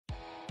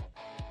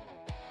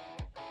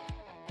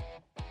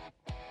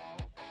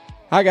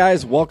Hi,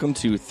 guys. Welcome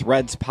to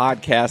Threads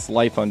Podcast,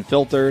 Life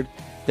Unfiltered.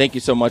 Thank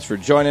you so much for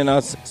joining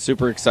us.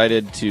 Super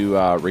excited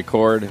to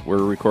record.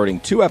 We're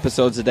recording 2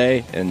 episodes a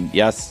day. And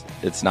yes,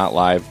 it's not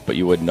live, but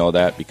you wouldn't know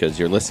that because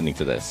you're listening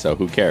to this. So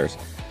who cares?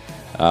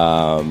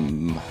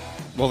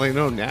 Well, they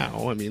know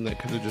now. I mean, that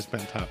could have just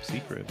been top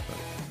secret. But.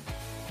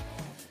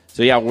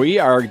 So yeah, we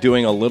are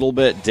doing a little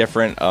bit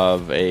different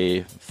of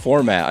a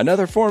format.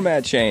 Another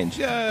format change.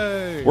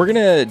 Yay! We're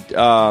going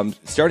to,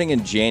 starting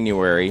in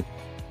January,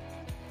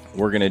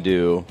 we're going to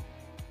do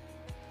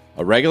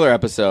a regular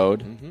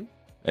episode,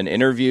 an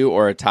interview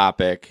or a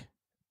topic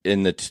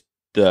in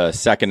the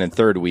second and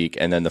third week,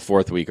 and then the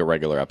fourth week a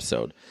regular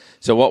episode.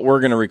 So what we're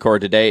going to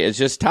record today is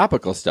just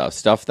topical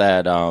stuff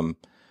that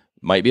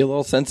might be a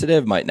little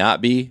sensitive, might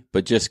not be,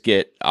 but just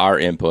get our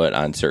input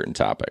on certain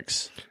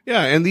topics.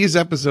 Yeah, and these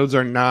episodes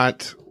are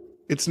not,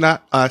 it's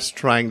not us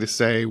trying to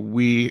say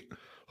we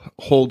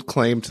hold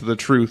claim to the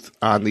truth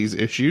on these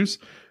issues.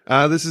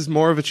 This is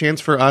more of a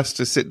chance for us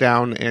to sit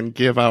down and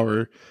give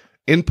our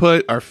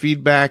input, our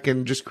feedback,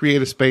 and just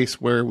create a space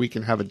where we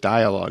can have a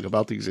dialogue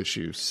about these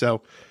issues.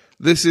 So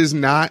this is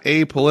not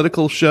a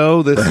political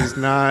show. This is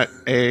not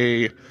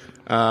a,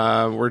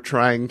 we're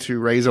trying to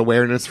raise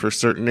awareness for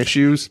certain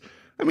issues.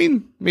 I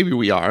mean, maybe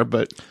we are,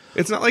 but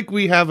it's not like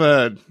we don't have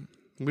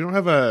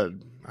a,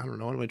 I don't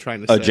know, what am I trying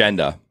to say?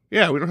 Agenda.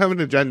 Yeah, we don't have an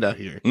agenda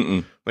here.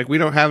 Mm-mm. Like, we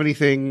don't have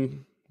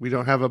anything, we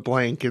don't have a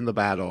blank in the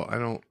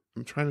battle.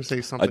 I'm trying to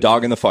say something. A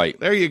dog in the fight.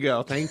 There you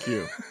go. Thank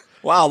you.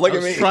 Wow, look I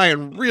at was me.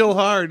 trying real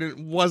hard and it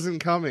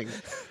wasn't coming.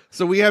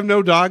 So we have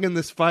no dog in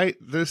this fight.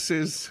 This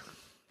is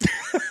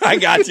I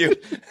got you.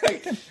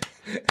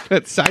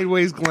 that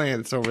sideways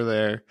glance over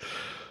there.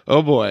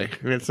 Oh boy.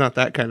 And it's not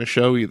that kind of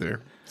show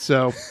either.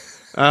 So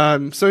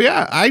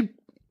yeah, I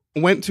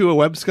went to a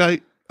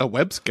website. I'm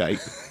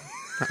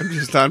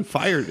just on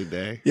fire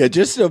today. Yeah,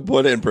 just to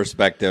put it in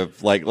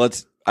perspective, like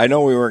I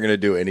know we weren't going to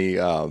do any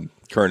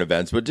current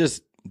events, but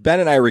just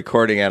Ben and I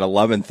recording at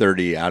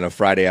 11:30 on a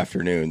Friday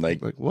afternoon.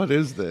 Like, what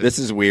is this? This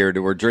is weird.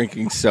 We're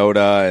drinking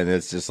soda and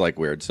it's just like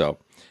weird. So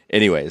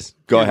anyways,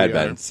 go ahead,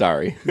 Ben.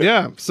 Sorry.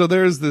 Yeah. So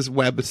there's this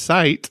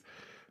website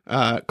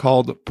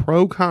called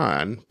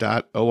procon.org.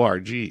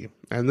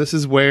 And this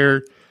is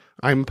where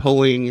I'm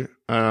pulling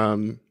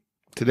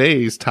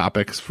today's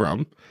topics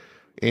from.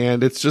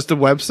 And it's just a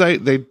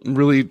website. They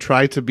really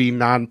try to be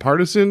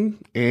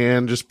nonpartisan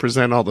and just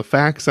present all the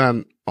facts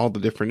on all the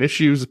different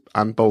issues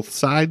on both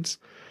sides.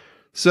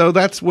 So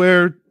that's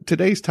where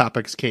today's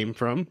topics came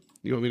from.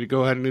 You want me to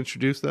go ahead and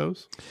introduce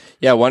those?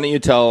 Yeah, why don't you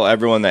tell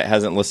everyone that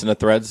hasn't listened to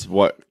Threads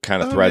what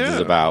kind of Threads is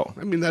about?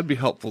 I mean, that'd be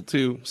helpful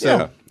too.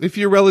 So if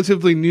you're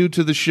relatively new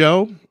to the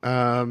show,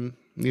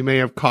 you may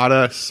have caught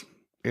us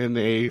in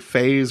a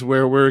phase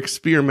where we're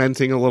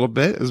experimenting a little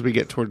bit as we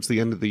get towards the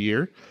end of the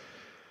year.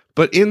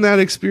 But in that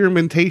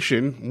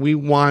experimentation, we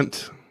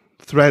want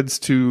Threads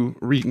to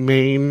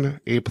remain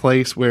a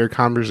place where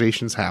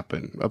conversations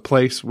happen, a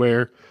place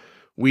where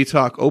we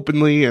talk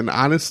openly and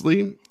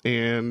honestly,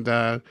 and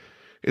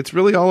it's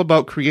really all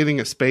about creating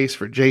a space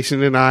for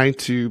Jason and I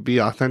to be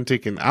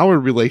authentic in our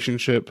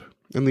relationship,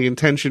 and the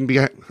intention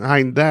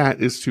behind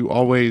that is to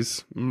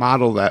always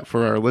model that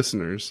for our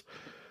listeners.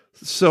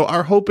 So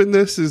our hope in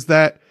this is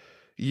that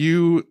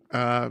you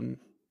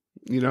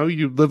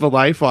live a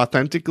life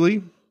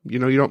authentically. You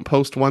don't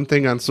post one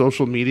thing on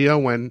social media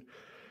when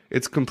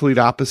it's complete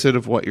opposite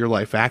of what your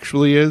life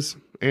actually is.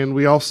 And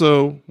we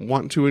also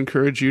want to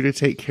encourage you to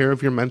take care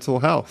of your mental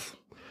health.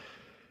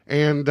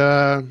 And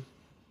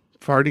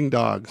farting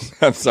dogs.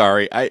 I'm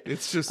sorry.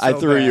 It's just I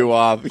threw you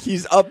off.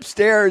 He's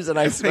upstairs and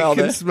I smelled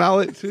it. I can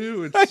smell it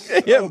too.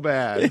 It's so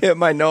bad. It hit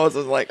my nose. I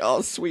was like,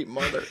 oh, sweet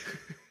mother.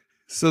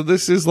 So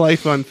this is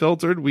Life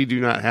Unfiltered. We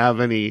do not have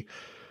any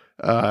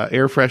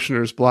air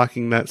fresheners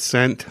blocking that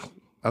scent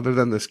other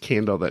than this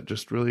candle that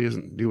just really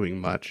isn't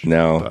doing much.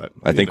 No, but,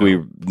 I think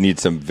we need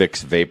some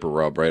Vicks Vapor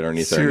Rub right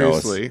underneath our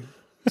nose. Seriously.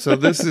 So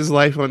this is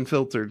Life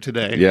Unfiltered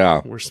today.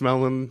 Yeah. We're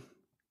smelling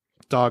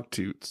dog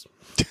toots.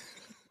 All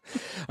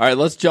right,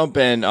 let's jump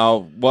in. We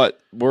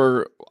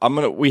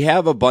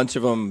have a bunch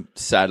of them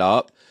set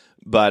up,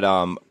 but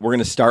we're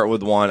gonna start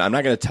with one. I'm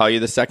not gonna tell you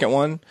the second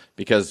one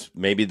because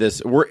maybe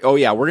we're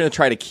gonna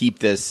try to keep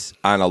this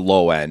on a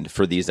low end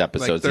for these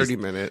episodes. Like 30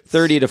 minutes.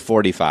 30 to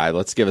 45.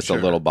 Let's give us a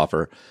little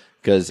buffer.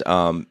 Because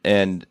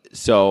and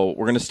so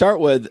we're gonna start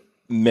with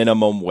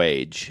minimum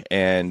wage.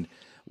 And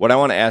what I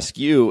want to ask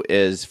you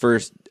is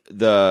first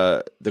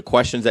the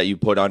questions that you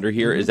put under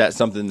here, is that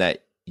something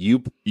that you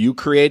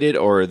created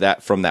or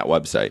that from that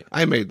website?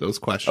 I made those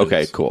questions.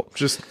 Okay, cool.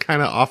 Just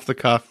kind of off the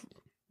cuff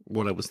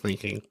what I was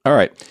thinking. All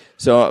right.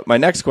 So my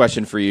next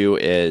question for you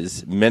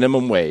is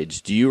minimum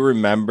wage. Do you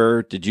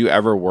remember, did you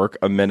ever work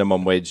a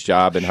minimum wage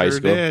job in high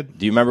school? Did.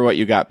 Do you remember what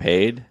you got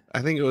paid?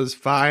 I think it was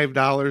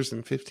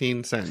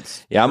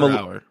 $5.15 per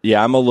hour.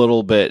 Yeah, I'm a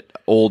little bit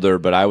older,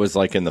 but I was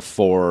like in the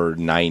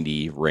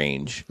 $4.90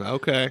 range.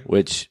 Okay.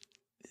 Which,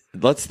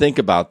 let's think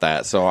about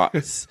that. So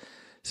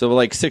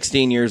like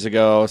 16 years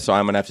ago, so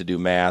I'm going to have to do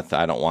math.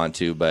 I don't want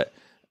to,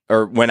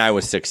 or when I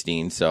was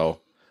 16, so.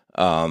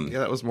 Yeah,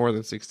 that was more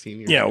than 16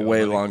 years ago. Yeah,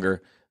 way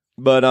longer.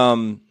 But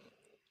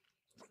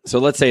so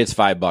let's say it's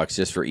 $5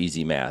 just for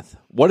easy math.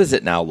 What is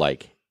it now?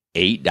 Like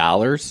 $8?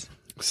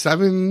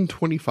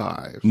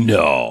 $7.25.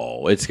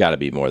 No, it's got to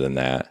be more than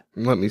that.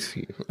 Let me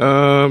see.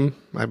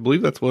 I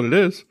believe that's what it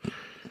is.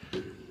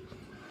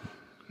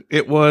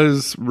 It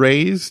was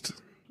raised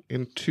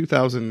in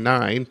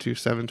 2009 to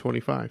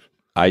 $7.25.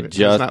 It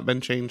has not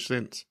been changed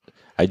since.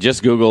 I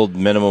just Googled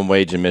minimum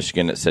wage in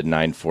Michigan. It said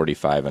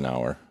 $9.45 an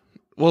hour.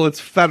 Well,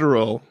 it's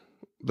federal.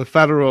 The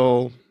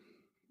federal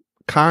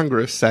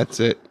Congress sets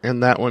it,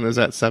 and that one is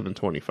at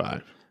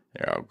 $7.25.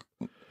 Yeah,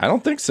 I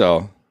don't think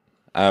so.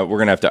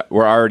 We're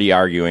already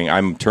arguing.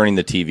 I'm turning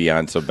the TV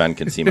on so Ben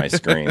can see my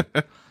screen.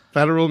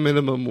 Federal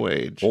minimum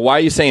wage. Well, why are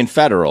you saying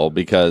federal?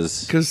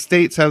 Because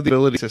states have the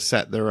ability to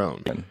set their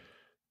own.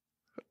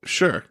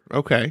 Sure.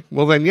 Okay.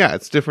 Well, then, yeah,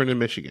 it's different in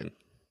Michigan.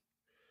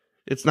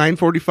 It's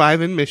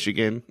 $9.45 in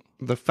Michigan.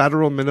 The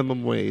federal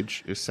minimum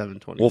wage is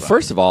 $7.25. Well,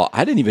 first of all,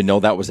 I didn't even know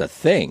that was a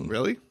thing.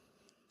 Really?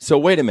 So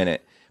wait a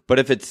minute. But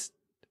if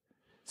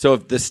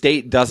the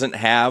state doesn't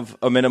have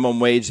a minimum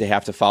wage, they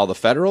have to follow the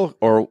federal,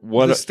 or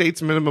what? The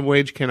state's minimum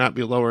wage cannot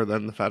be lower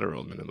than the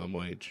federal minimum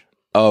wage.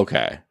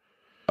 Okay,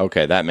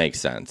 that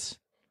makes sense.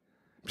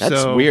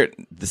 That's weird.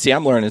 See,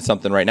 I'm learning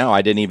something right now.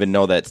 I didn't even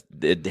know that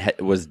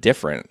it was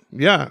different.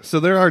 Yeah, so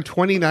there are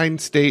 29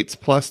 states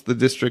plus the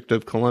District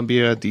of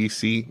Columbia,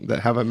 D.C., that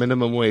have a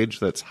minimum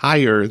wage that's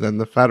higher than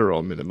the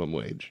federal minimum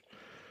wage.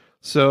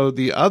 So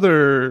the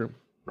other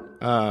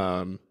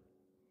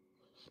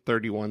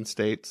 31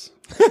 states.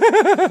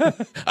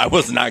 I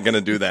was not going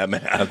to do that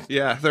math.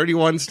 Yeah,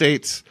 31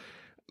 states.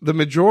 The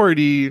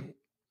majority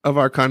of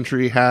our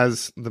country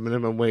has the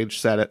minimum wage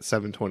set at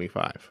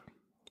 $7.25.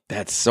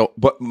 That's so.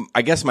 But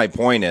I guess my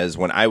point is,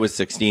 when I was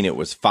 16, it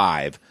was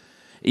 $5.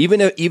 Even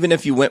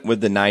if you went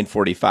with the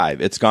 $9.45,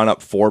 it's gone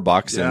up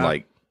 $4 in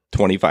like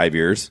 25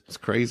 years. It's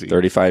crazy.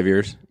 35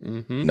 years?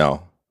 Mm-hmm.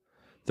 No,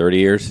 30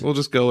 years. We'll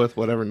just go with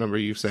whatever number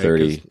you say.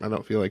 30. I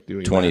don't feel like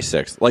doing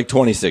 26. That. Like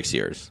 26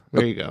 years.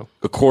 There you go.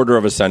 A quarter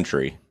of a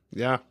century.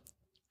 Yeah,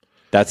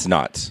 that's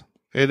nuts.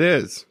 It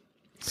is.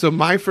 So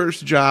my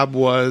first job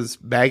was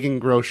bagging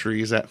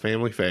groceries at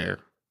Family Fare.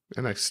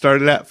 And I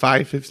started at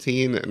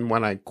 $5.15, and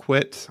when I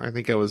quit, I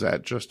think I was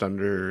at just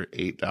under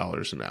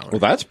 $8 an hour. Well,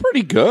 that's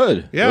pretty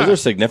good. Yeah. Those are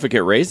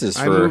significant raises.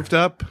 I moved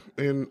up,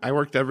 and I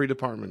worked every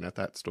department at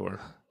that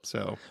store.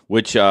 So,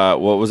 which what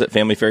was it?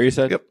 Family Fare, you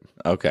said? Yep.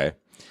 Okay.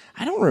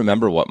 I don't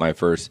remember what my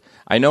first.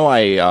 I know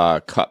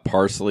I cut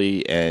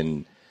parsley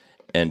and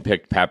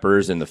picked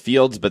peppers in the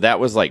fields, but that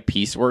was like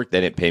piecework.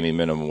 They didn't pay me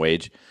minimum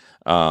wage.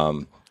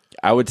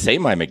 I would say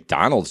my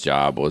McDonald's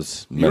job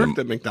was you worked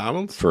at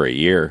McDonald's for a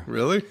year.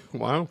 Really?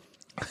 Wow.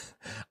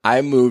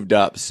 I moved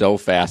up so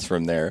fast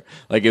from there.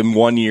 Like in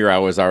 1 year, I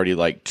was already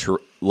like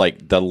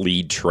the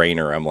lead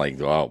trainer. I'm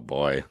like, oh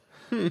boy,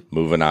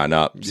 moving on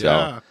up. So,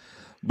 yeah.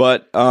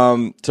 But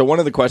so one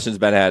of the questions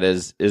Ben had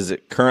is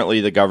it currently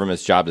the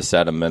government's job to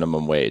set a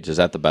minimum wage? Is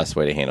that the best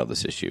way to handle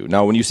this issue?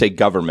 Now, when you say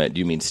government, do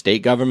you mean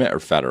state government or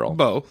federal?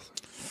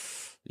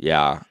 Both.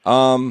 Yeah.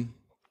 I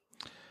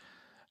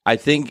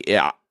think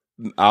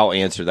I'll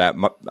answer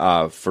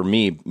that. For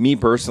me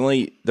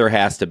personally, there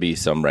has to be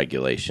some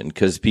regulation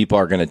because people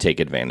are going to take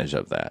advantage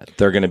of that.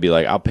 They're going to be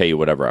like, I'll pay you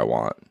whatever I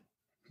want.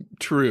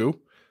 True.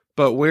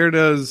 But where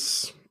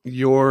does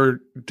your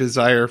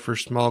desire for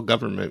small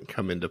government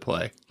come into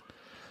play?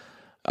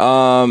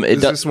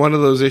 Is this one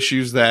of those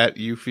issues that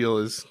you feel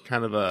is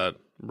kind of a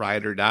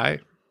ride or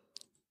die?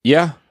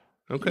 Yeah.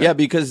 Okay. Yeah,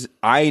 because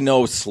I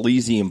know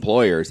sleazy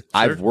employers. Sure.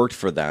 I've worked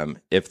for them.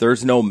 If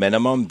there's no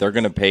minimum, they're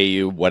going to pay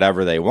you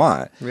whatever they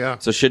want. Yeah.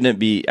 So shouldn't it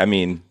be, I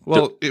mean...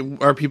 Well,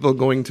 are people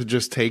going to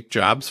just take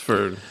jobs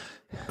for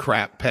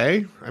crap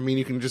pay? I mean,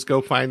 you can just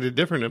go find a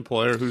different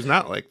employer who's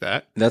not like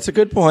that. That's a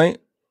good point.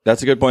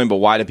 But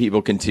why do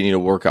people continue to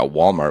work at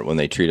Walmart when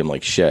they treat them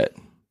like shit?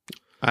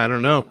 I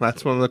don't know.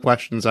 That's one of the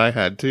questions I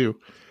had, too.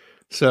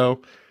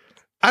 So,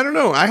 I don't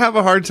know. I have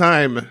a hard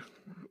time...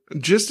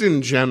 Just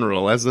in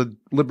general, as a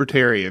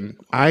libertarian,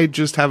 I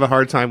just have a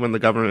hard time when the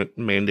government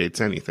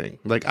mandates anything.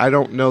 Like, I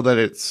don't know that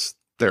it's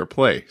their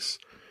place.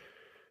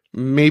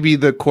 Maybe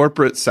the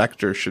corporate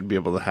sector should be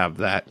able to have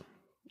that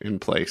in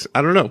place.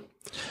 I don't know.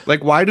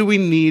 Like, why do we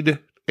need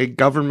a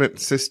government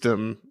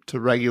system to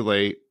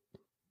regulate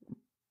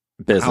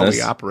business, how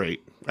we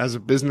operate as a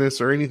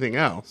business or anything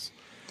else?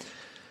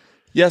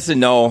 Yes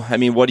and no. I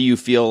mean, what do you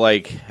feel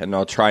like, and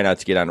I'll try not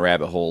to get on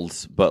rabbit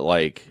holes, but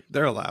like...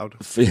 They're allowed.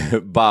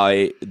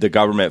 By the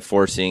government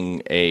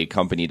forcing a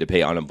company to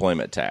pay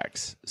unemployment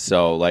tax.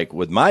 So like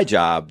with my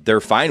job,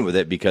 they're fine with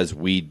it because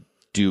we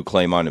do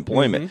claim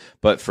unemployment. Mm-hmm.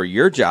 But for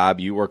your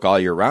job, you work all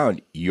year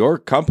round, your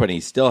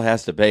company still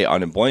has to pay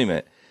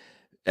unemployment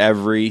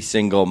every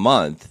single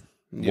month.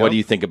 Yep. What do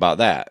you think about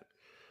that?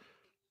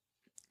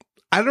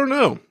 I don't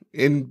know.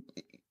 And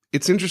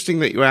it's interesting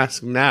that you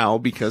ask now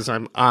because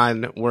I'm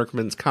on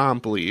workman's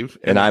comp leave.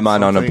 And I'm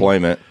on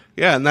unemployment.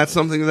 Yeah, and that's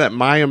something that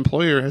my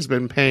employer has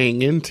been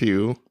paying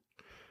into.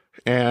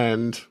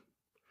 And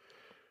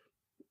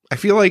I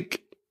feel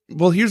like,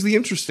 well, here's the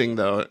interesting,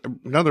 though,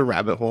 another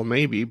rabbit hole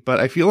maybe, but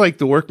I feel like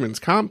the workman's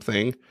comp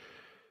thing,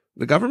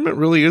 the government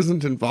really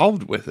isn't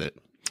involved with it.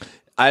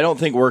 I don't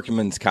think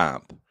workman's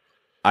comp.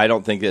 I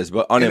don't think this,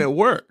 but and it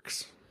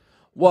works.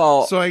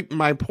 Well, so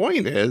my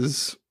point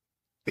is,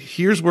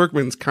 here's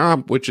workman's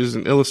comp, which is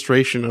an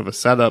illustration of a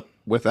setup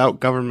without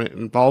government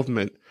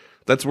involvement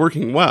that's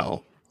working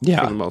well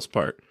for the most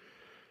part.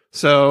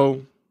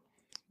 So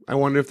I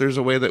wonder if there's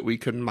a way that we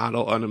could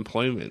model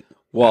unemployment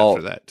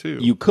after that too.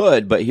 You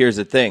could, but here's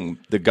the thing.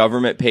 The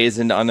government pays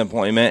into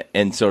unemployment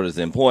and so does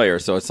the employer.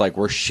 So it's like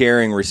we're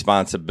sharing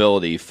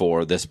responsibility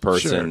for this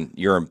person,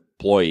 your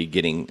employee,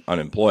 getting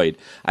unemployed.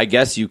 I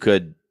guess you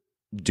could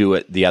do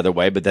it the other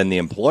way, but then the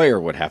employer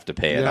would have to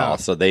pay it all.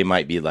 So they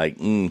might be like,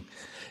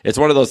 It's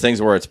one of those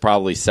things where it's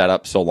probably set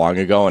up so long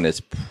ago and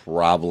it's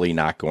probably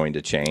not going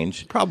to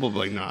change.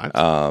 Probably not.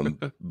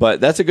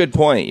 But that's a good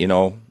point. You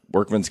know,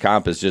 workman's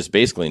comp is just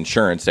basically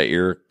insurance that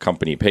your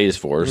company pays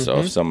for. So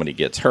if somebody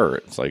gets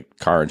hurt, it's like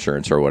car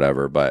insurance or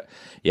whatever. But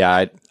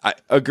yeah, I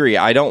agree.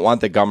 I don't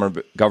want the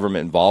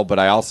government involved, but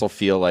I also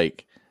feel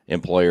like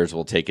employers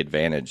will take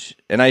advantage.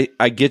 And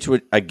I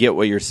get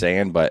what you're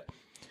saying, but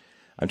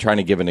I'm trying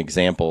to give an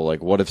example.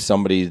 Like, what if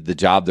somebody, the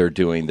job they're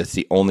doing, that's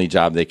the only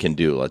job they can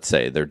do? Let's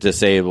say they're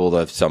disabled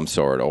of some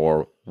sort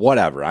or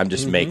whatever. I'm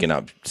just making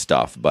up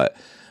stuff. But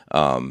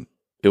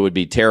it would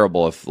be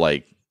terrible if,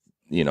 like,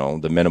 you know,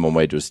 the minimum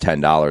wage was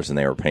 $10 and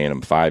they were paying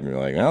them $5. And you're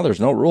like, well, there's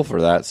no rule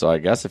for that. So I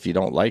guess if you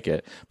don't like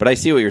it. But I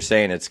see what you're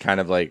saying. It's kind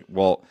of like,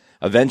 well,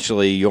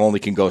 eventually you only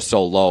can go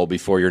so low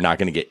before you're not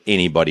going to get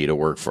anybody to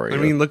work for you. I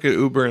mean, look at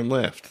Uber and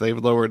Lyft. They've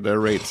lowered their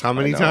rates how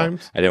many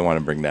times? I didn't want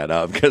to bring that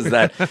up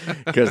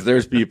because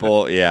there's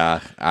people. Yeah,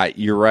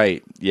 you're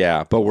right.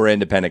 Yeah, but we're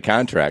independent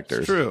contractors.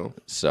 It's true.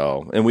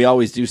 So, and we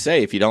always do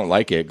say, if you don't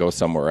like it, go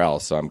somewhere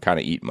else. So I'm kind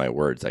of eating my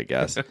words, I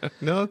guess.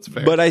 No, it's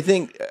fair. But I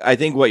think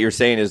what you're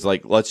saying is,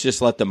 like, let's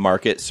just let the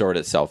market sort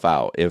itself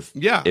out.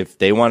 If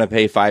they want to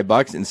pay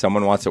 $5 and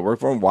someone wants to work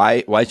for them,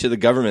 why should the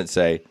government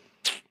say,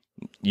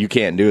 you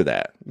can't do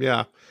that?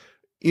 Yeah.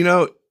 You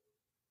know,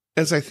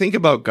 as I think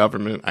about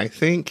government, I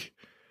think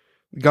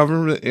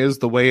government is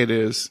the way it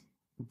is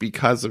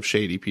because of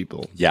shady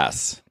people.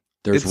 Yes.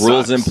 There's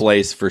rules in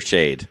place for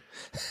shade.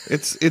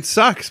 It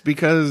sucks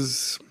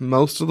because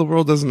most of the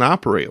world doesn't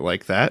operate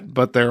like that,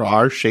 but there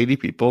are shady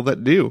people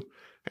that do.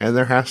 And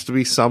there has to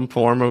be some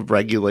form of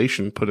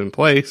regulation put in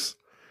place.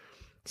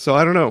 So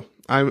I don't know.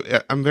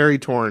 I'm very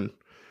torn.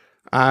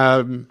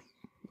 I'm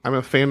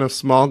a fan of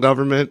small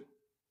government,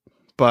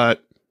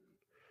 but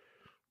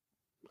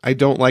I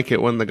don't like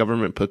it when the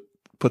government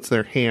puts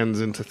their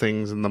hands into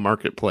things in the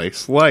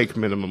marketplace, like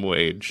minimum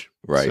wage.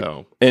 Right.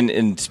 So.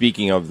 And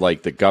speaking of,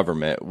 like, the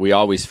government, we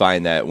always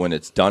find that when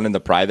it's done in the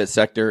private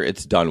sector,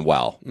 it's done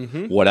well,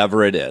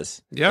 whatever it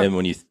is. Yeah. And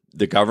when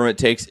the government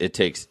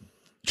takes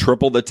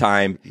triple the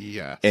time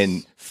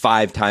and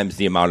 5 times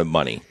the amount of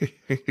money.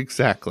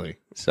 Exactly.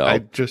 So I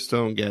just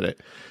don't get it.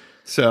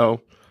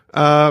 So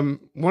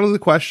one of the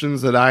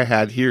questions that I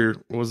had here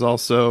was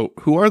also,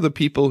 who are the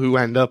people who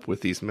end up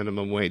with these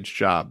minimum wage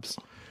jobs?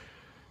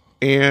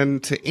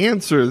 And to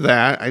answer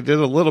that, I did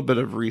a little bit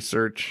of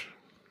research.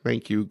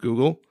 Thank you,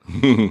 Google.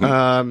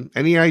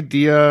 Any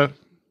idea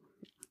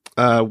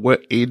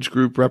what age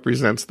group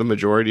represents the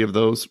majority of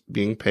those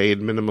being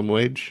paid minimum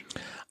wage?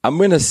 I'm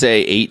going to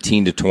say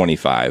 18 to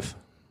 25.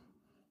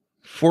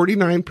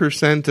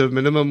 49% of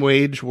minimum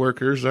wage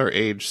workers are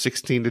age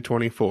 16 to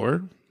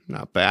 24.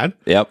 Not bad.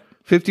 Yep.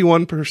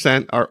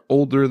 51% are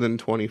older than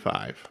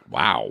 25.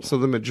 Wow. So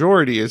the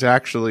majority is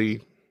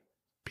actually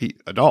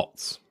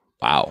adults.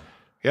 Wow.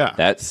 Yeah.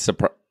 That's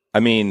I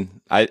mean,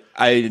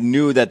 I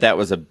knew that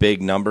was a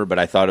big number, but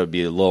I thought it would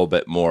be a little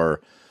bit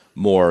more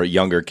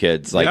younger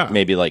kids, like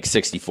maybe like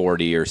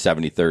 60-40 or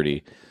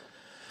 70-30.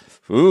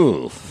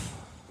 Ooh.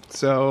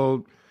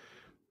 So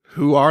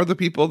who are the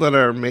people that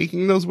are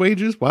making those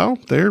wages? Well,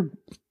 they're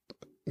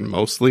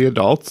mostly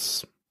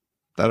adults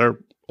that are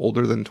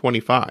older than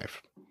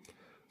 25.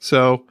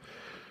 So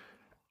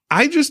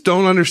I just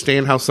don't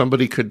understand how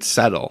somebody could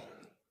settle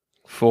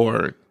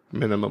for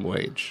minimum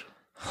wage.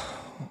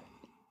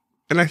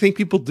 And I think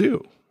people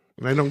do.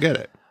 And I don't get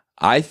it.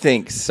 I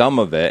think some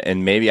of it,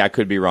 and maybe I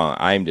could be wrong,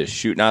 I'm just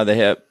shooting out of the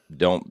hip.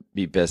 Don't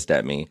be pissed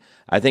at me.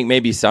 I think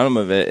maybe some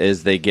of it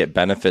is they get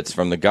benefits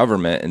from the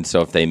government. And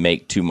so if they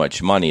make too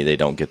much money, they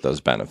don't get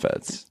those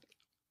benefits.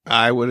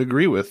 I would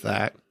agree with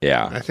that.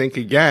 Yeah. I think,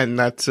 again,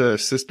 that's a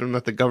system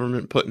that the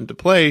government put into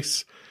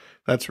place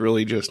that's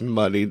really just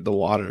muddied the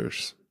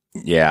waters.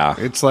 Yeah.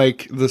 It's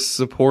like the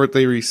support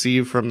they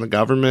receive from the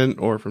government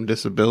or from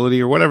disability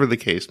or whatever the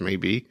case may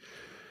be.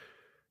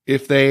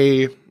 If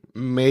they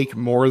make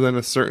more than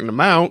a certain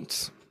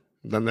amount,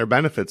 then their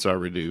benefits are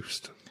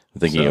reduced. I'm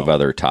thinking of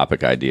other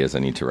topic ideas I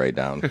need to write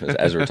down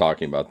as we're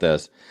talking about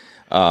this.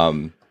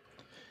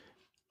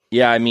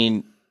 Yeah, I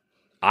mean,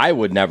 I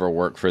would never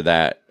work for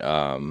that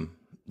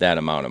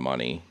amount of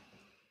money.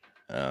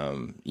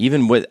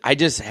 Even with, I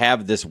just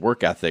have this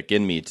work ethic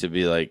in me to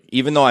be like,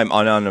 even though I'm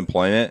on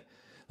unemployment,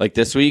 like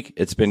this week,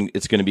 it's going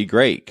to be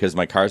great because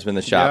my car's been in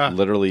the shop.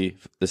 Literally,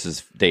 this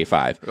is day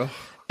 5. Ugh.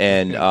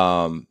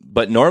 And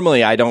but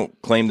normally I don't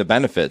claim the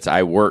benefits.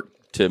 I work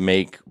to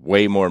make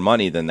way more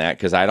money than that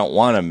because I don't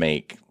want to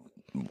make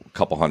a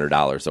couple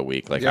 $100 a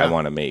week. Like I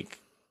want to make.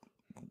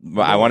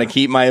 I want to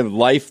keep my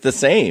life the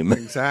same.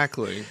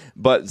 Exactly.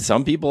 But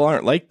some people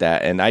aren't like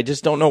that. And I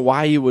just don't know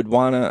why you would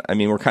want to. I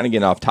mean, we're kind of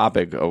getting off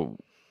topic of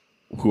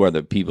who are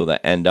the people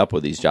that end up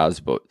with these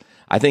jobs. But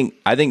I think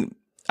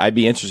I'd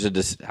be interested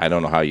to. I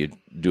don't know how you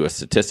do a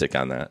statistic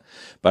on that,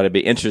 but I'd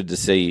be interested to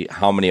see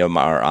how many of them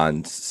are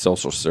on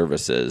social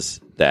services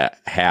that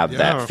have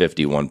that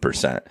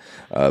 51%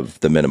 of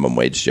the minimum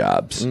wage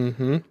jobs.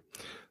 Mm-hmm.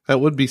 That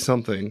would be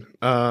something.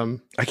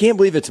 I can't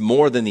believe it's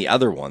more than the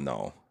other one,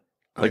 though.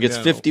 Like it's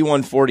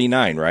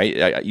 51.49,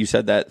 right? You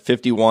said that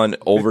 51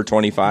 over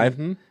 25.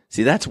 Mm-hmm.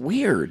 See, that's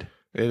weird.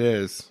 It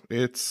is.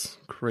 It's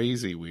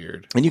crazy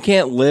weird. And you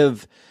can't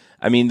live.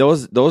 I mean,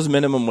 those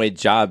minimum wage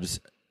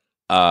jobs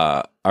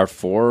are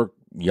for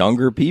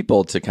younger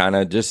people to kind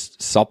of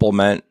just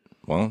supplement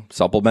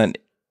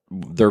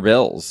their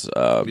bills,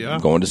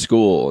 going to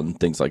school and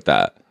things like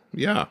that.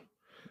 Yeah.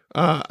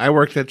 I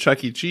worked at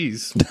Chuck E.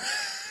 Cheese.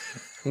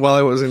 While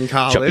I was in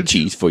college. Chuck E.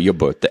 Cheese for your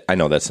birthday. I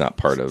know that's not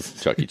part of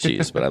Chuck E.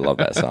 Cheese, but I love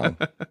that song.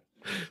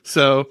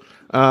 So,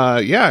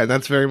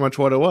 that's very much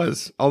what it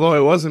was. Although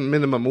it wasn't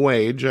minimum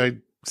wage, I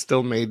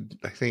still made,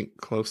 I think,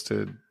 close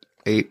to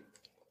 $8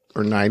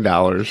 or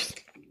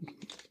 $9.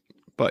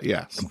 But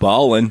yes.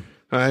 Ballin'.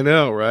 I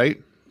know,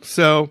 right?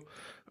 So,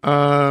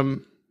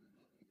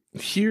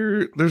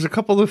 here, there's a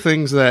couple of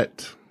things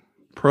that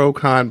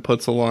pro-con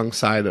puts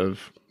alongside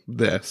of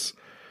this.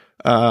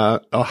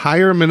 A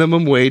higher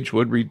minimum wage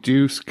would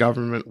reduce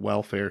government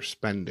welfare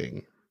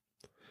spending.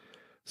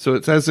 So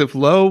it says if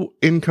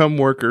low-income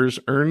workers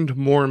earned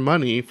more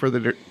money for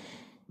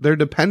their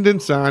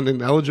dependence on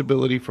and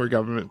eligibility for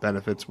government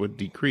benefits would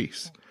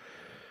decrease.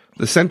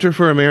 The Center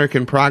for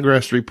American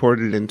Progress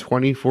reported in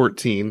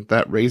 2014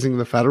 that raising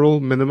the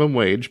federal minimum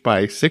wage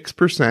by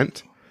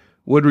 6%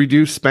 would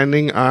reduce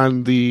spending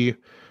on the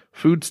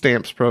food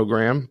stamps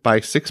program by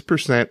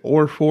 6%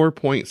 or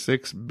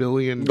 $4.6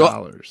 billion.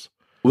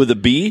 With a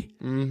B?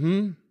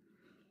 Mm-hmm.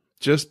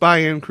 Just by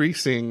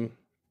increasing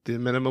the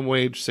minimum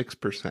wage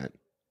 6%.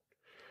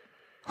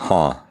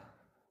 Huh.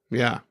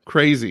 Yeah,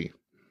 crazy.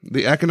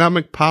 The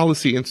Economic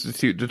Policy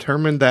Institute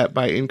determined that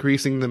by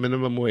increasing the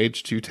minimum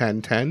wage to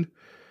 $10.10,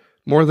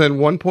 more than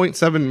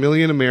 1.7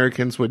 million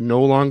Americans would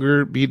no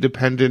longer be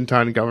dependent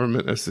on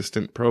government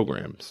assistance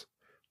programs.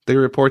 They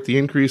report the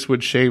increase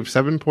would shave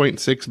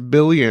 $7.6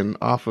 billion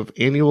off of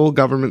annual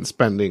government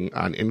spending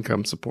on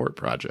income support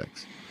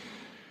projects.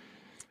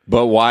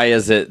 But why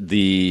is it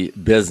the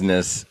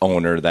business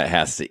owner that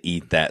has to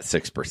eat that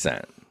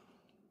 6%?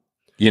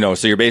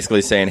 So you're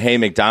basically saying, hey,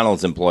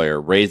 McDonald's employer,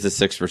 raise the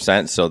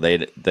 6% so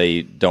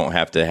they don't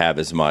have to have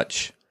as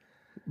much.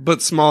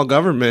 But small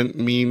government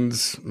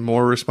means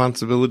more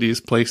responsibilities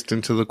placed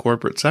into the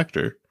corporate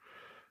sector.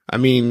 I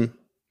mean,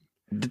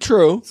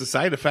 true. It's a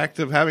side effect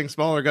of having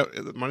smaller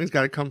government. Money's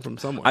got to come from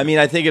somewhere. I mean,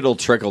 I think it'll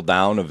trickle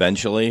down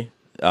eventually.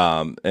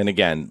 And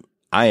again,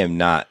 I am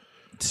not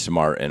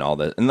smart in all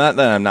this. And not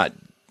that I'm not.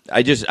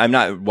 I'm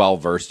not well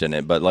versed in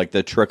it, but like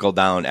the trickle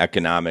down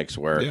economics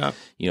where,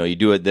 you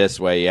do it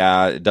this way.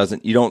 Yeah,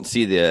 you don't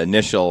see the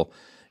initial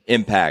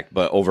impact,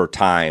 but over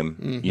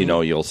time,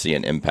 you'll see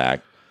an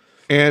impact.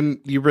 And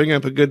you bring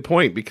up a good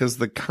point because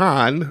the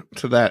con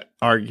to that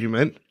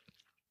argument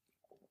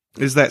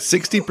is that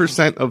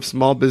 60% of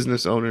small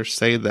business owners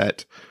say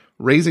that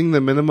raising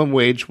the minimum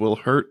wage will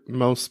hurt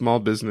most small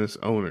business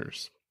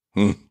owners.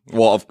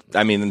 Well,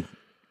 I mean,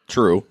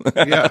 true.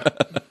 Yeah.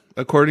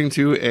 According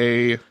to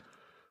a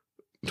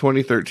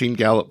 2013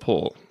 Gallup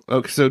poll.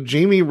 Okay, so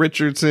Jamie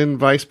Richardson,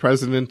 vice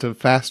president of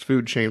fast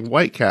food chain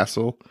White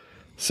Castle,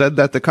 said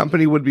that the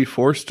company would be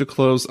forced to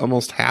close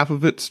almost half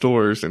of its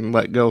stores and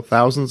let go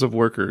thousands of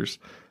workers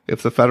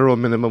if the federal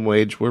minimum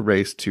wage were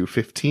raised to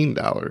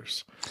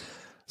 $15.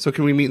 So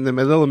can we meet in the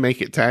middle and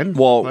make it 10?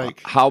 Well,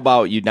 how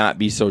about you not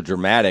be so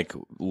dramatic,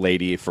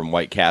 lady from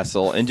White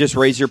Castle, and just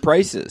raise your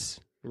prices?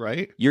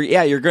 Right?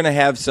 You're going to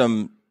have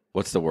some,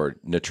 what's the word?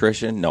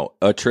 Attrition?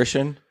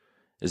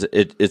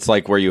 It's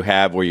like where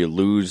you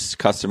lose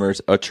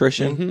customers.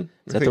 Attrition? Mm-hmm.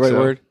 Is that the right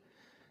word?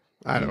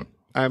 I don't.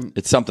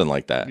 It's something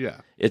like that. Yeah.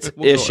 It's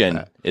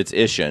ishin. It's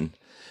ishin.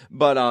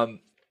 But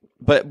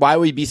why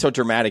would you be so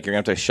dramatic? You're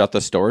going to have to shut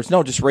the stores?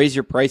 No, just raise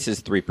your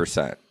prices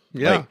 3%.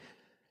 Yeah.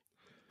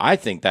 I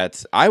think I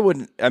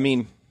don't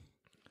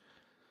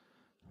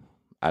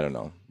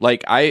know.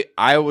 Like I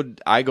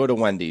go to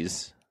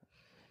Wendy's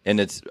and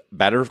it's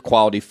better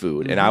quality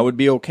food, and I would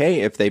be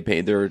okay if they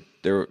pay their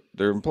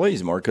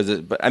employees more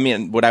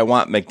would I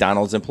want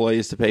McDonald's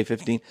employees to pay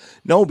 $15?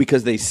 No,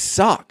 because they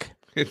suck.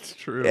 It's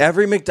true.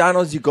 Every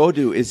McDonald's you go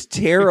to is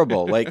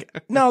terrible.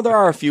 No, there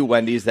are a few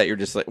Wendy's that you're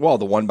just like, well,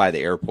 the one by the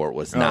airport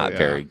was not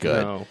very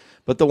good. No.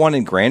 But the one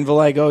in Granville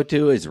I go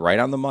to is right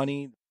on the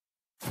money.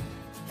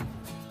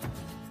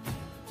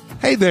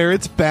 Hey there,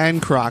 it's Ben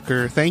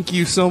Crocker. Thank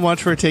you so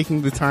much for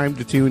taking the time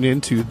to tune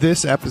in to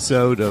this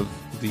episode of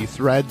the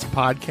Threads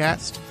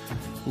podcast,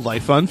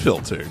 Life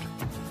Unfiltered.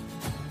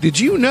 Did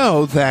you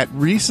know that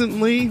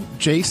recently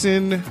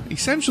Jason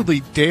essentially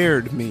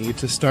dared me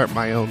to start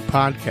my own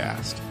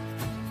podcast?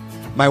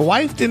 My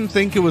wife didn't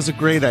think it was a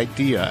great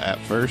idea at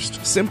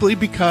first, simply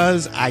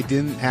because I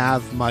didn't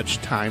have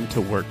much time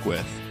to work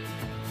with.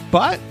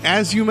 But,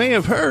 as you may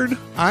have heard,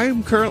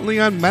 I'm currently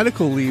on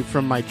medical leave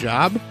from my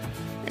job,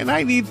 and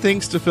I need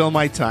things to fill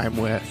my time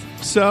with.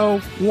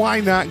 So,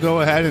 why not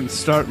go ahead and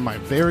start my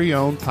very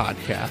own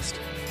podcast?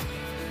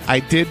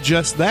 I did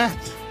just that.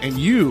 And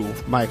you,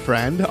 my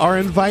friend, are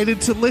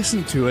invited to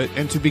listen to it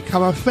and to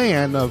become a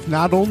fan of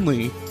not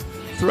only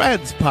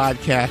Threads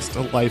podcast,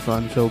 A Life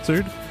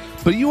Unfiltered,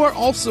 but you are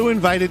also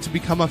invited to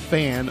become a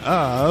fan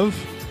of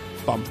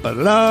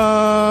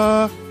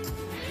Bumpala,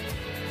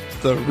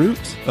 The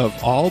Root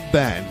of All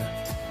Ben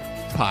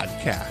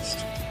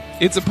podcast.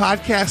 It's a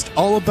podcast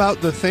all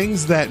about the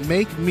things that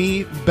make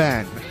me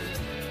Ben.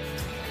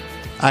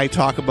 I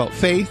talk about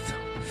faith,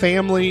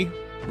 family,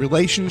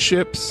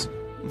 relationships,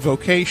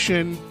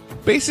 vocation,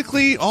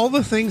 basically all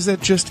the things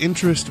that just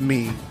interest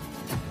me.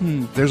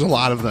 There's a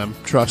lot of them,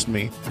 trust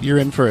me. You're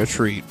in for a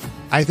treat.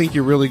 I think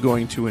you're really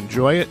going to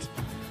enjoy it.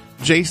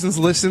 Jason's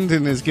listened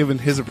and has given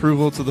his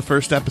approval to the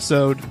first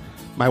episode.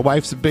 My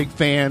wife's a big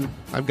fan.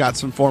 I've got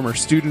some former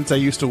students I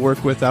used to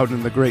work with out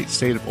in the great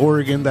state of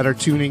Oregon that are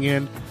tuning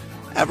in.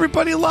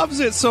 Everybody loves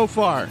it so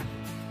far.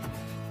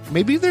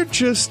 Maybe they're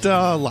just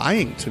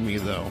lying to me,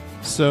 though.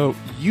 So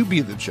you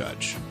be the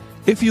judge.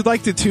 If you'd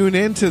like to tune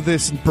in to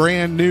this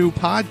brand new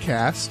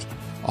podcast,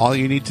 all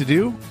you need to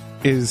do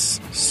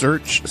is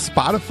search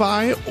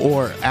Spotify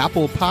or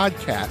Apple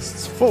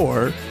Podcasts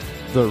for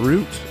The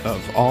Root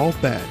of All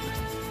Ben.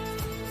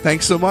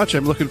 Thanks so much.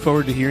 I'm looking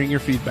forward to hearing your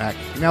feedback.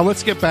 Now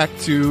let's get back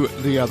to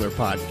the other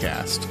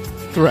podcast,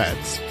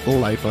 Threads,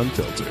 Life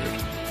Unfiltered.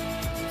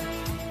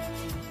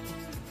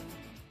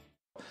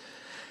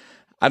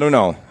 I don't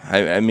know.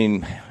 I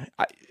mean,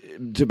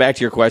 back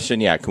to your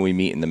question, yeah, can we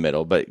meet in the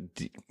middle? But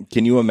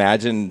can you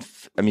imagine?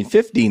 I mean,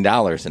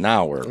 $15 an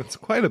hour. It's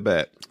quite a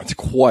bit. It's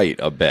quite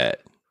a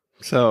bit.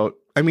 So,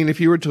 I mean, if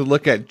you were to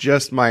look at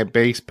just my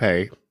base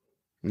pay,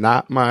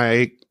 not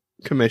my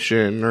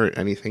commission or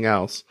anything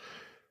else,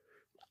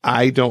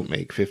 I don't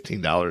make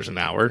 $15 an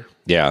hour.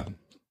 Yeah.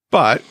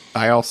 But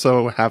I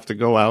also have to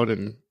go out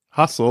and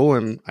hustle,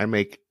 and I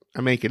make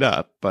it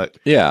up. But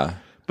yeah,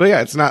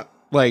 it's not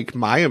like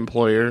my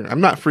employer.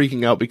 I'm not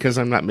freaking out because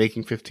I'm not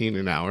making $15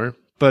 an hour.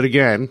 But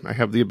again, I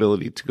have the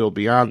ability to go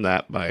beyond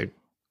that by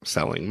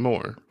selling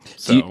more.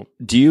 So,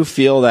 do you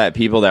feel that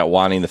people that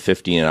wanting the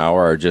 $15 an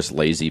hour are just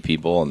lazy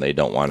people and they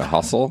don't want to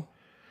hustle?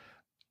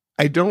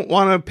 I don't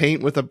want to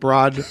paint with a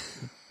broad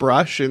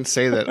brush and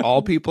say that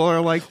all people are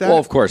like that. Well,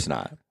 of course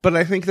not. But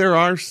I think there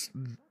are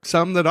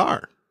some that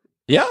are.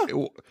 Yeah.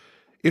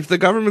 If the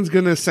government's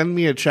going to send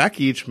me a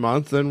check each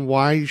month, then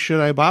why should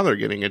I bother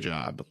getting a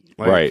job?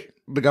 Right.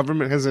 The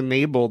government has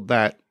enabled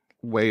that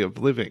way of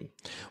living.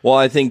 Well,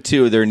 I think,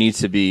 too, there needs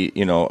to be,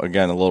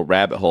 again, a little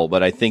rabbit hole,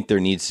 but I think there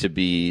needs to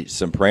be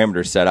some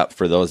parameters set up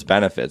for those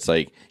benefits.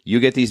 Like, you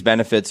get these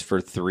benefits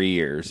for 3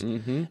 years,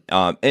 and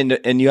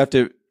you have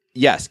to,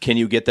 yes, can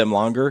you get them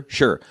longer?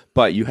 Sure,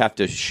 but you have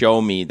to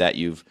show me that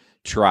you've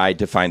tried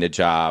to find a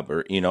job,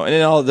 or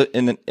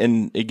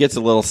and it gets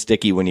a little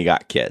sticky when you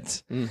got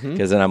kids,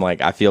 because then I'm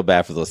like, I feel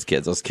bad for those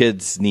kids. Those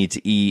kids need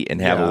to eat and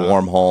have a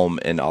warm home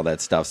and all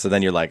that stuff. So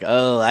then you're like,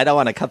 oh, I don't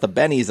want to cut the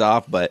bennies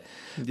off, but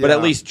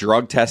at least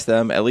drug test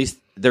them. At least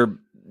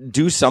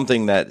do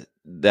something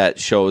that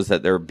shows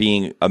that they're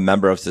being a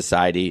member of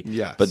society.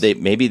 Yes. But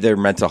maybe their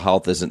mental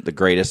health isn't the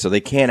greatest, so they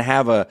can't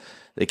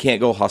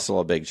go hustle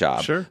a big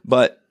job. Sure.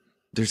 But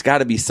there's got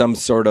to be some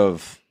sort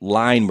of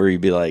line where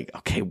you'd be like,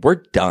 okay, we're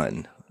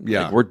done.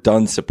 Yeah. Like, we're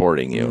done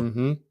supporting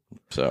you.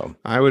 So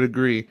I would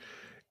agree.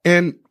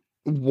 And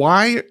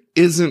why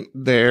isn't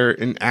there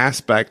an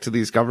aspect to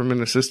these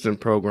government assistance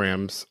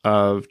programs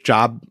of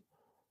job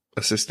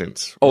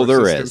assistance? Oh,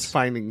 there assistance is.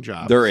 Finding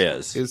jobs. There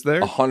is. Is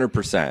there?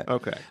 100%.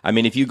 Okay. I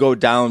mean, if you go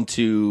down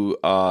to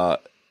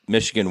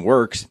Michigan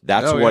Works,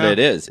 that's what it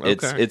is.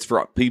 Okay. It's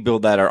for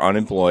people that are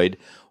unemployed,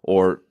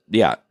 or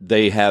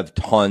they have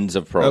tons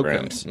of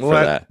programs for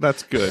that.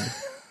 That's good.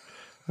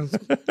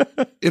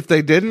 If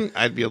they didn't,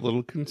 I'd be a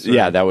little concerned.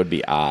 Yeah, that would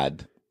be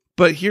odd.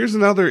 But here's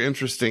another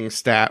interesting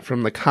stat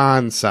from the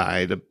con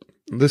side.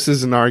 This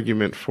is an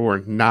argument for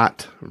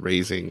not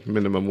raising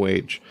minimum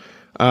wage.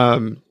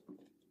 So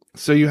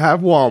you have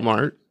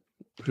Walmart,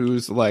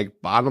 who's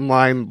like bottom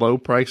line, low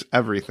price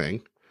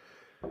everything.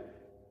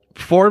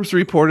 Forbes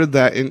reported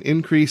that an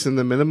increase in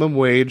the minimum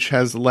wage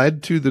has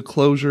led to the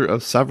closure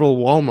of several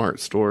Walmart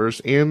stores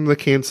and the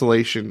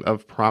cancellation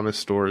of promised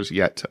stores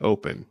yet to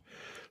open.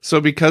 So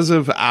because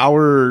of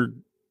our,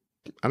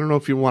 I don't know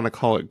if you want to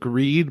call it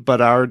greed, but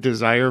our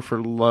desire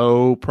for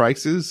low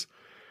prices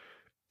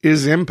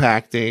is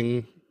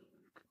impacting,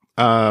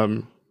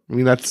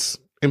 that's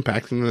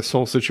impacting this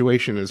whole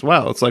situation as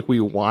well. It's like we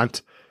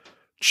want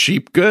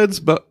cheap goods,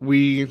 but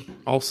we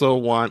also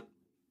want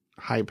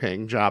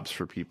high-paying jobs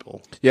for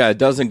people. Yeah, it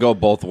doesn't go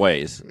both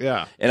ways.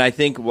 Yeah. And I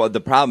think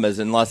the problem is,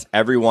 unless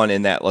everyone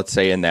in that, let's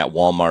say in that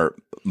Walmart,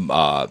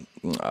 Kmart,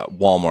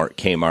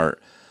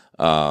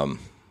 Trying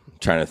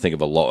to think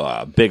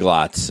of Big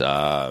Lots,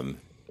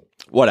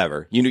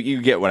 whatever.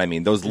 You get what I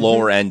mean. Those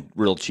lower end,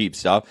 real cheap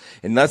stuff.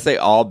 Unless they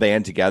all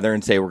band together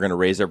and say we're going to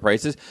raise our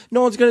prices,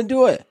 no one's going to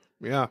do it.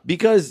 Yeah,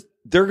 because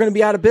they're going to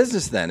be out of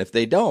business then if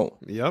they don't.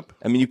 Yep.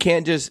 I mean, you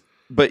can't just.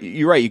 But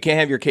you're right. You can't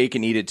have your cake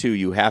and eat it too.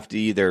 You have to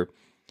either,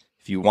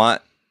 if you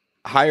want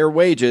higher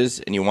wages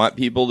and you want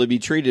people to be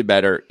treated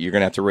better, you're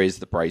going to have to raise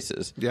the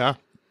prices. Yeah.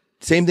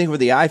 Same thing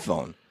with the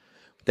iPhone.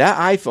 That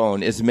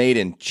iPhone is made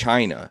in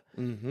China.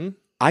 Mm-hmm.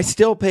 I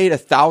still paid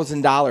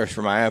 $1,000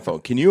 for my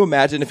iPhone. Can you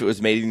imagine if it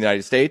was made in the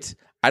United States?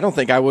 I don't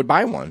think I would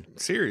buy one.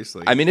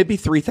 Seriously. I mean, it'd be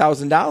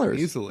 $3,000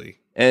 easily.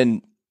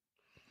 And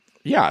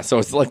yeah, so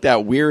it's like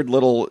that weird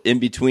little in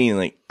between.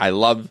 Like I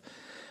love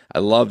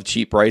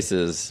cheap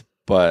prices,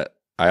 but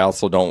I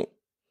also don't,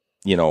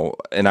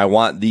 and I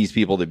want these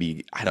people to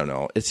be, I don't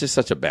know. It's just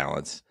such a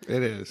balance.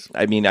 It is.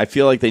 I mean, I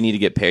feel like they need to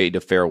get paid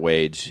a fair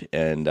wage.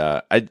 And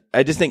I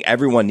just think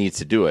everyone needs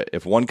to do it.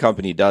 If one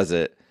company does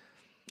it,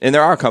 and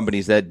there are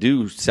companies that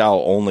do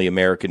sell only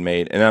American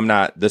made,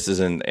 and this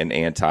isn't an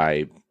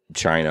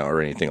anti-China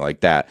or anything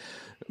like that,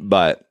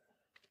 but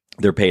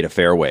they're paid a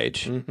fair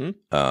wage.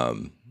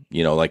 Mm-hmm.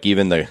 Like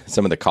even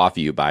some of the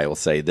coffee you buy will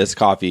say this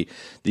coffee,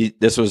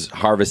 this was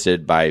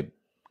harvested by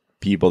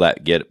people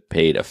that get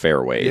paid a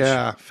fair wage.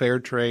 Yeah, fair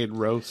trade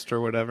roast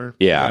or whatever.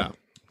 Yeah.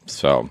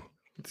 So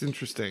it's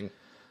interesting.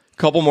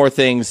 Couple more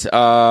things.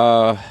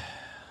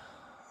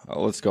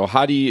 Let's go.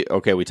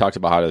 We talked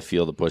about how to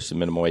feel to push the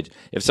minimum wage.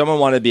 If someone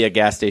wanted to be a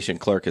gas station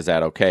clerk, is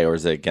that okay, or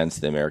is it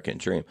against the American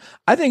dream?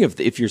 I think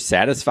if you're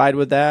satisfied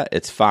with that,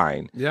 it's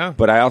fine. Yeah.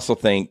 But I also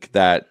think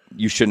that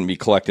you shouldn't be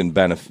collecting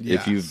benefits.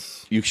 Yes.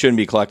 If you shouldn't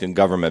be collecting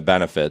government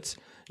benefits.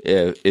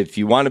 If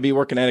you want to be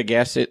working at a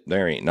gas station,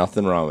 there ain't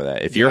nothing wrong with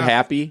that. If you're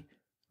happy,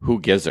 who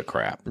gives a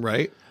crap?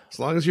 Right. As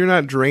long as you're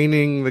not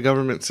draining the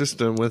government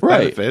system with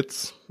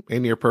benefits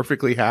and you're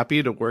perfectly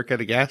happy to work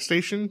at a gas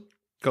station,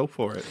 go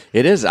for it.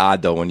 It is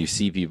odd, though, when you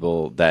see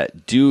people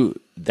that do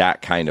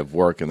that kind of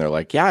work and they're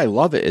like, yeah, I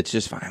love it. It's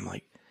just fine. I'm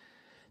like,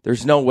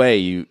 there's no way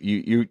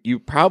you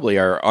probably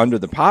are under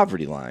the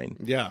poverty line.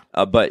 Yeah.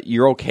 But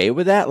you're okay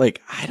with that?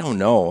 Like, I don't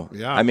know.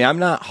 Yeah. I mean, I'm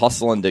not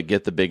hustling to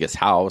get the biggest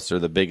house or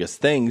the biggest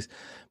things,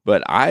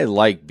 but I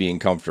like being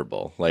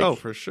comfortable. Like, oh,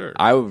 for sure.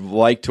 I would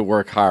like to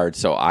work hard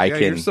so I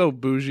can. You're so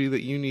bougie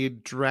that you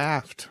need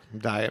draft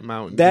Diet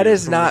Mountain. That Dew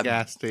is from not the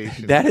gas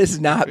station. That is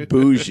not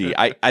bougie.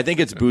 I think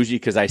it's bougie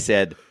because I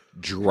said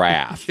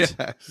draft.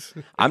 Yes.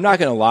 I'm not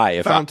gonna lie.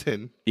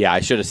 Fountain.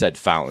 I should have said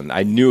fountain.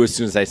 I knew as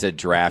soon as I said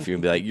draft, you'd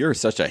be like, "You're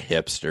such a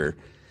hipster."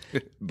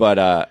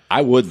 But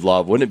I would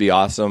love. Wouldn't it be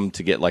awesome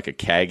to get like a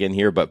keg in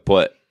here, but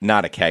put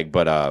not a keg,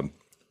 but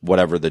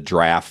whatever the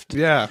draft.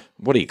 Yeah.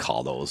 What do you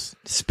call those?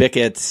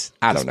 Spigots?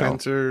 I don't know.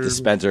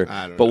 Dispenser.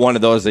 I don't but know. one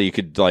of those that you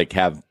could like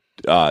have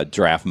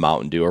draft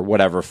Mountain Dew or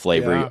whatever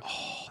flavor. Yeah.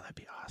 Oh, that'd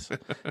be awesome.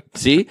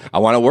 See, I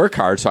want to work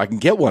hard so I can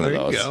get one There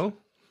of those. you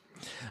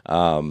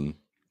go.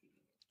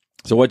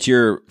 So what's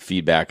your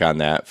feedback on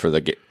that for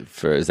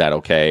is that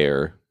okay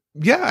or?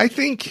 Yeah, I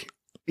think,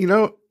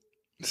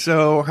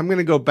 so I'm going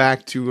to go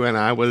back to when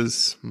I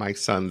was my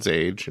son's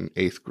age in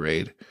 8th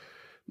grade.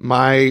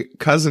 My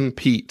cousin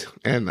Pete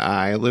and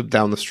I lived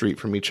down the street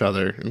from each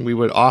other, and we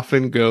would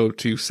often go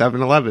to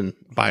 7-Eleven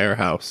by our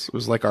house. It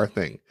was like our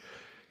thing.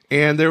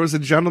 And there was a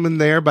gentleman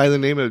there by the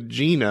name of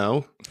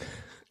Gino.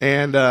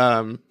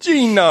 And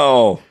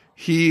Gino!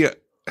 He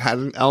had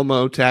an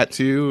Elmo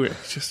tattoo.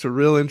 It's just a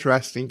real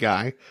interesting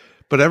guy.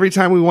 But every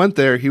time we went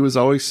there, he was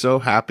always so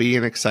happy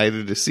and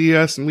excited to see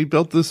us. And we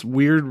built this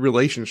weird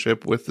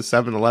relationship with the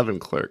 7-Eleven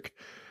clerk.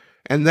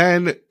 And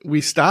then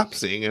we stopped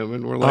seeing him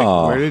and we're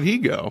like, Where did he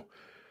go?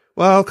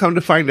 Well, come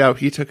to find out,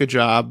 he took a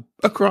job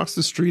across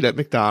the street at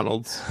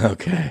McDonald's.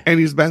 Okay. And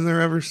he's been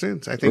there ever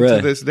since. I think Really?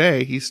 to this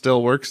day, he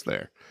still works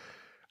there.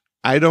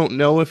 I don't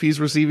know if he's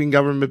receiving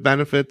government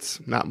benefits.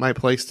 Not my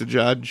place to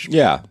judge.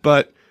 Yeah.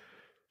 But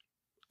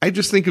I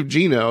just think of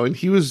Gino, and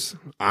he was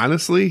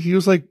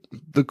like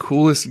the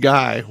coolest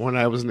guy when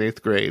I was in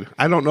 8th grade.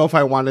 I don't know if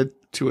I wanted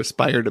to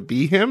aspire to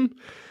be him,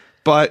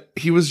 but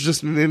he was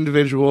just an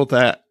individual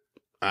that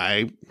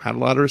I had a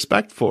lot of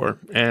respect for.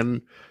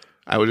 And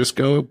I would just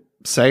go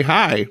say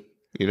hi.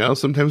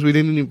 Sometimes we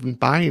didn't even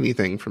buy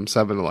anything from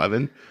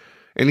 7-Eleven,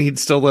 and he'd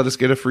still let us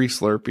get a free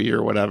Slurpee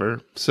or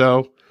whatever.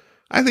 So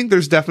I think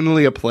there's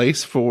definitely a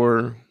place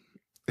for,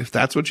 if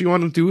that's what you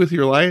want to do with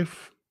your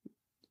life,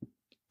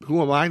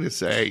 who am I to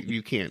say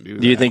you can't do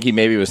that? Do you think he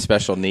maybe was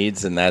special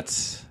needs and at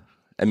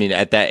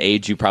that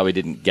age you probably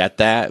didn't get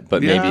that,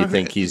 but maybe you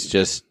think he's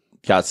just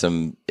got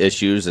some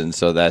issues and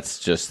so that's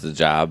just the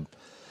job?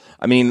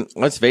 I mean,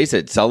 let's face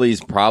it,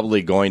 Sully's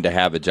probably going to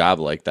have a job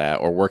like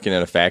that or working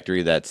in a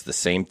factory that's the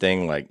same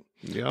thing,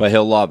 but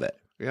he'll love it.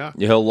 Yeah.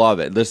 He'll love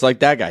it. Just like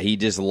that guy. He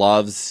just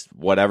loves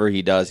whatever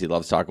he does. He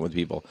loves talking with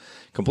people.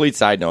 Complete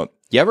side note.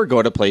 You ever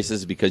go to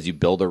places because you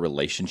build a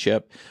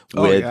relationship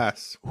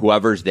with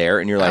whoever's there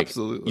and you're like,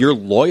 Absolutely. You're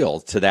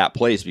loyal to that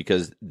place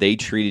because they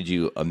treated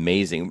you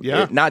amazing.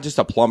 Yeah. Not just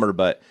a plumber,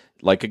 but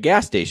like a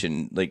gas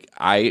station. Like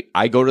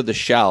I go to the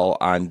Shell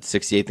on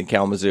 68th and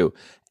Kalamazoo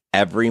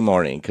every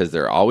morning because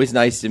they're always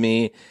nice to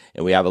me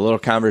and we have a little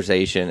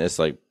conversation. It's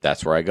like,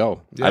 that's where I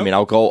go. Yep. I mean,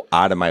 I'll go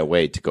out of my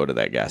way to go to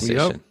that gas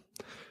station. Yep.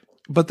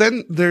 But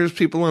then there's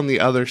people on the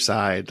other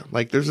side.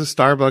 Like there's a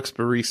Starbucks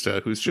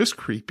barista who's just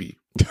creepy.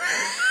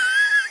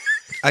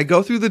 I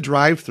go through the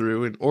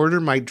drive-thru and order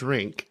my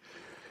drink.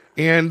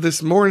 And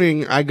this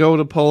morning I go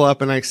to pull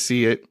up and I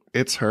see it.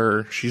 It's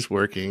her. She's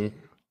working.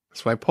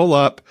 So I pull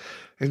up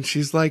and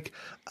she's like,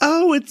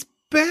 "Oh, it's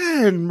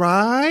Ben,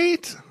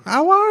 right?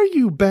 How are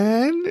you,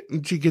 Ben?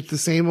 Did you get the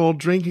same old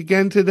drink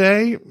again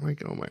today?" I'm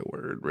like, oh my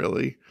word,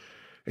 really?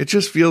 It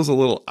just feels a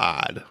little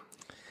odd.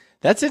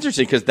 That's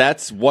interesting because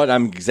that's what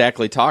I'm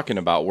exactly talking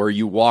about, where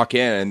you walk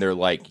in and they're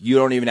like, you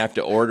don't even have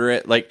to order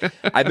it. Like,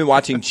 I've been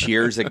watching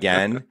Cheers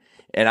again,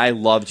 and I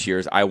love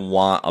Cheers. I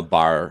want a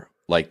bar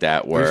like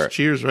that where there's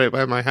Cheers right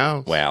by my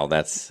house. Well,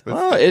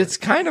 it is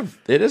kind of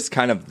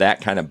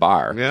that kind of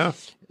bar. Yeah.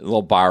 A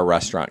little bar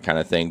restaurant kind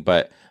of thing.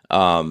 But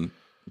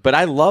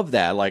I love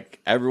that. Like,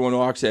 everyone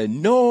walks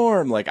in,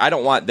 Norm. Like, I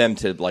don't want them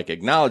to like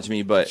acknowledge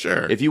me, but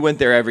sure. If you went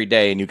there every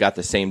day and you got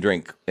the same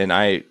drink, and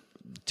I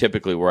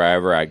typically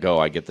wherever I go,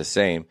 I get the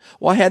same.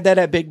 Well, I had that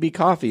at Big B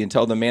Coffee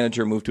until the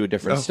manager moved to a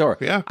different store.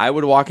 Yeah. I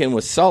would walk in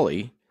with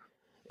Sully,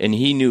 and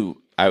he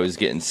knew I was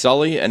getting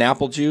Sully an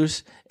apple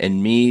juice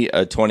and me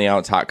a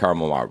 20-ounce hot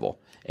caramel marble,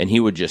 and he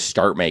would just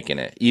start making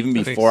it even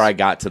before I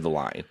got to the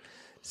line.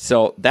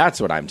 So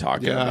that's what I'm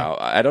talking about.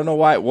 I don't know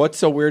why. What's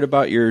so weird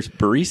about your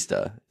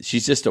barista?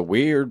 She's just a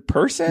weird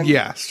person?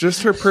 Yes,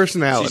 just her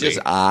personality. She's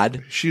just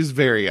odd. She's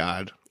very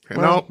odd.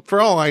 And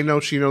for all I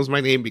know, she knows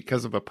my name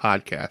because of a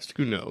podcast.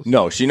 Who knows?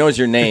 No, she knows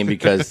your name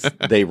because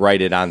they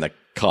write it on the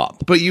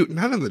cup. But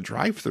not in the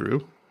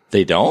drive-thru.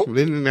 They don't?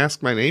 They didn't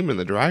ask my name in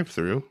the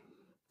drive-thru.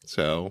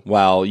 So,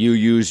 well, you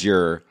use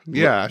your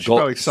she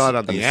probably saw it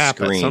on the app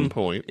screen. At some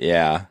point.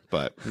 Yeah.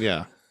 But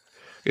yeah,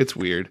 it's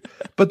weird.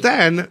 But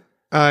then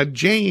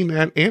Jane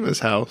at Anna's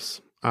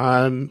house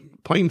on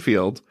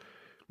Plainfield,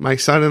 my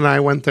son and I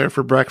went there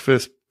for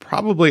breakfast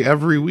probably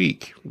every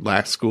week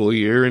last school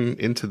year and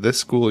into this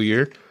school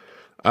year.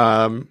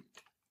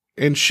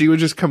 And she would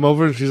just come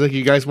over and she's like,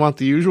 "You guys want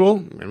the usual?"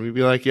 And we'd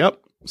be like, "Yep."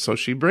 So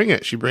she'd bring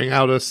it. She'd bring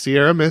out a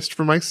Sierra Mist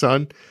for my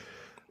son,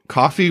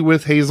 coffee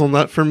with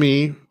hazelnut for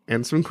me,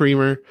 and some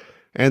creamer.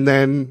 And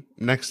then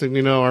next thing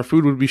you know, our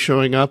food would be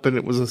showing up and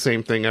it was the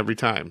same thing every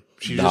time.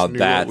 She just knew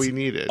what we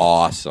needed.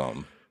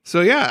 Awesome.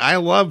 So yeah, I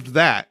loved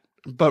that.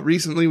 But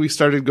recently we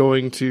started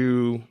going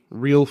to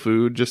Real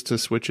Food just to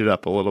switch it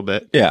up a little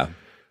bit. Yeah.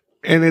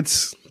 And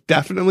it's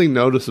definitely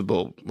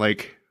noticeable.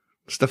 Like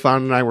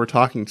Stefan and I were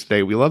talking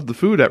today. We love the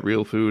food at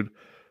Real Food,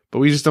 but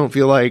we just don't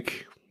feel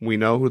like we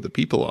know who the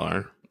people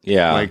are.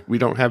 Yeah. Like we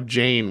don't have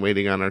Jane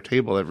waiting on our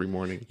table every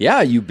morning.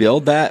 Yeah, you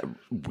build that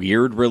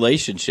weird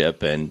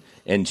relationship and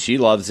she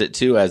loves it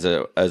too as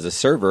a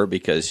server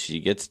because she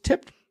gets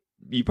tipped.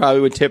 You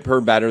probably would tip her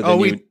better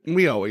than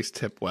we always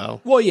tip well.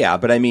 Well, yeah,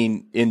 but I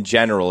mean, in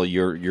general,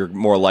 you're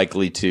more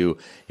likely to,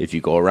 if you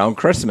go around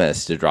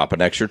Christmas, to drop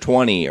an extra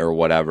 20 or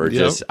whatever.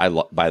 Yep.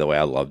 By the way,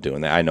 I love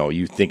doing that. I know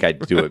you think I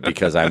do it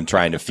because I'm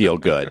trying to feel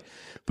good,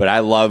 but I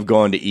love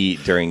going to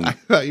eat during. I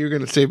thought you were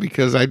going to say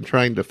because I'm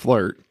trying to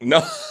flirt.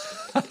 No,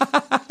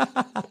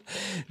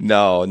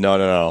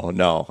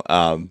 no.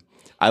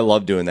 I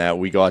love doing that.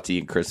 We go out to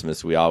eat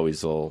Christmas. We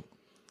always will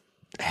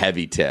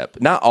heavy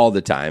tip. Not all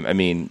the time. I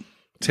mean.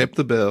 Tip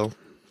the bill.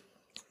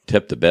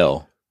 Tip the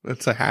bill.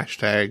 That's a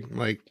hashtag.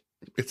 Like,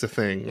 it's a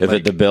thing.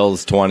 If the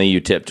bill's 20,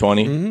 you tip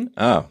 20? Mm-hmm.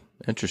 Oh,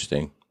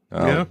 interesting.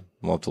 Yeah.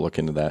 We'll have to look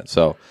into that.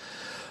 So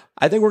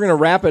I think we're going to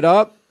wrap it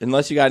up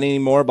unless you got any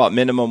more about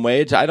minimum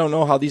wage. I don't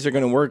know how these are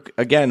going to work.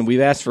 Again,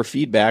 we've asked for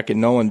feedback and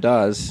no one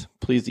does.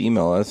 Please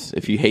email us.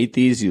 If you hate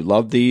these, you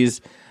love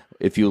these.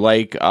 If you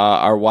like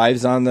our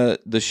wives on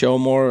the show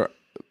more,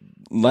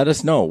 let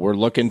us know. We're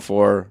looking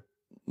for...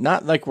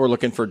 Not like we're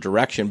looking for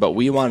direction, but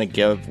we want to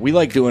give... We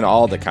like doing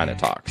all the kind of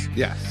talks.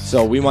 Yes.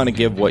 So we want to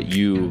give what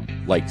you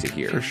like to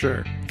hear. For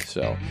sure.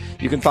 So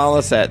you can follow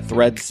us at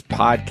Threads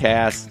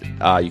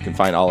Podcast. You can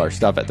find all our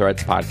stuff at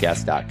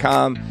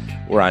threadspodcast.com.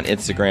 We're on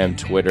Instagram,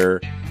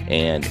 Twitter,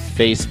 and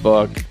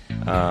Facebook.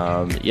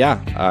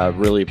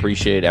 Really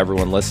appreciate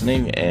everyone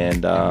listening,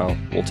 and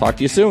we'll talk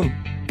to you soon.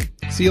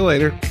 See you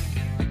later.